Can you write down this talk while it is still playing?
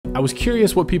was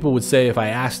curious what people would say if I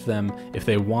asked them if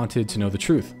they wanted to know the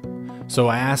truth. So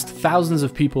I asked thousands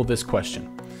of people this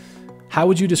question: how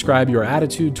would you describe your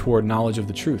attitude toward knowledge of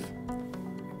the truth?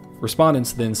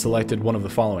 Respondents then selected one of the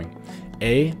following: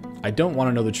 A, I don't want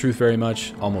to know the truth very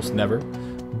much, almost never.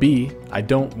 B, I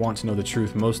don't want to know the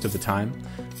truth most of the time.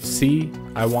 C,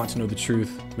 I want to know the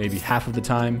truth maybe half of the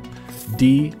time.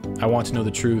 D, I want to know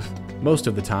the truth most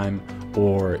of the time.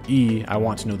 Or E, I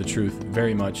want to know the truth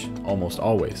very much, almost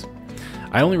always.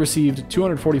 I only received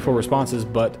 244 responses,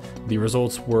 but the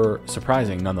results were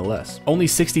surprising nonetheless. Only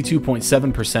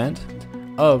 62.7%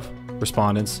 of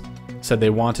respondents said they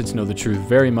wanted to know the truth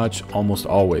very much, almost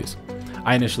always.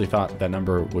 I initially thought that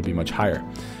number would be much higher.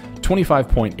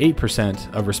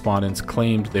 25.8% of respondents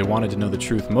claimed they wanted to know the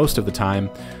truth most of the time.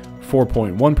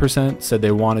 4.1% said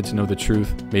they wanted to know the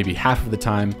truth maybe half of the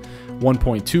time.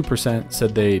 1.2%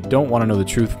 said they don't want to know the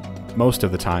truth most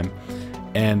of the time.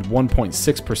 And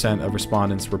 1.6% of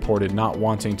respondents reported not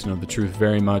wanting to know the truth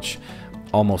very much,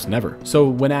 almost never. So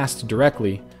when asked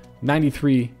directly,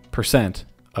 93%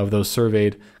 of those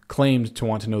surveyed claimed to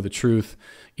want to know the truth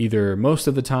either most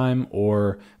of the time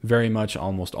or very much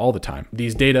almost all the time.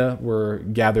 These data were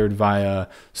gathered via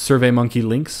SurveyMonkey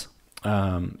links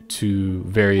to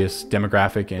various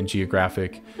demographic and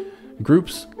geographic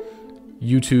groups,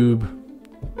 YouTube,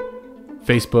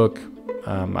 Facebook.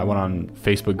 I went on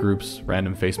Facebook groups,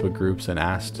 random Facebook groups, and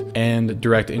asked, and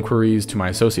direct inquiries to my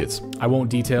associates. I won't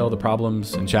detail the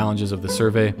problems and challenges of the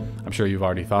survey. I'm sure you've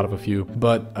already thought of a few.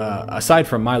 But aside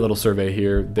from my little survey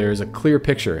here, there's a clear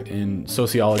picture in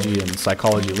sociology and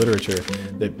psychology literature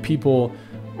that people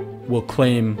will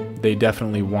claim they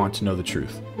definitely want to know the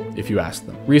truth if you ask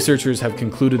them. Researchers have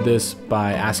concluded this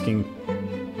by asking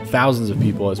thousands of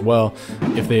people as well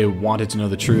if they wanted to know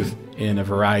the truth in a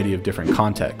variety of different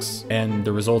contexts, and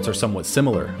the results are somewhat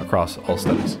similar across all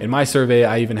studies. In my survey,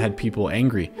 I even had people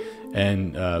angry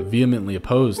and vehemently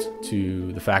opposed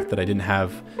to the fact that I didn't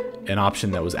have an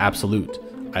option that was absolute.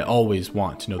 I always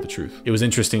want to know the truth. It was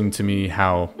interesting to me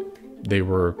how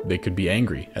they could be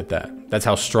angry at that. That's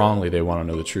how strongly they want to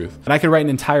know the truth. And I could write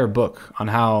an entire book on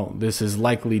how this is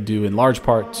likely due in large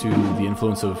part to the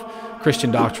influence of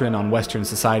Christian doctrine on Western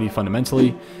society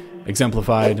fundamentally,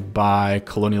 exemplified by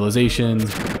colonialization,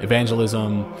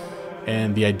 evangelism,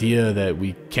 and the idea that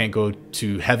we can't go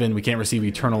to heaven, we can't receive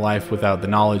eternal life without the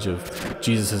knowledge of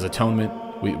Jesus' atonement,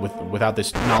 without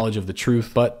this knowledge of the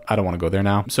truth. But I don't want to go there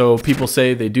now. So people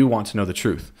say they do want to know the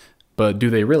truth, but do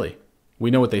they really?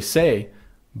 We know what they say,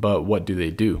 but what do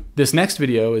they do? This next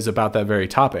video is about that very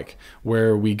topic,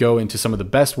 where we go into some of the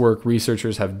best work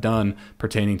researchers have done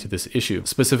pertaining to this issue,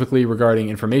 specifically regarding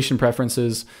information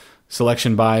preferences,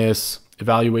 selection bias,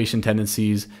 evaluation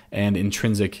tendencies, and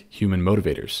intrinsic human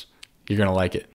motivators. You're going to like it.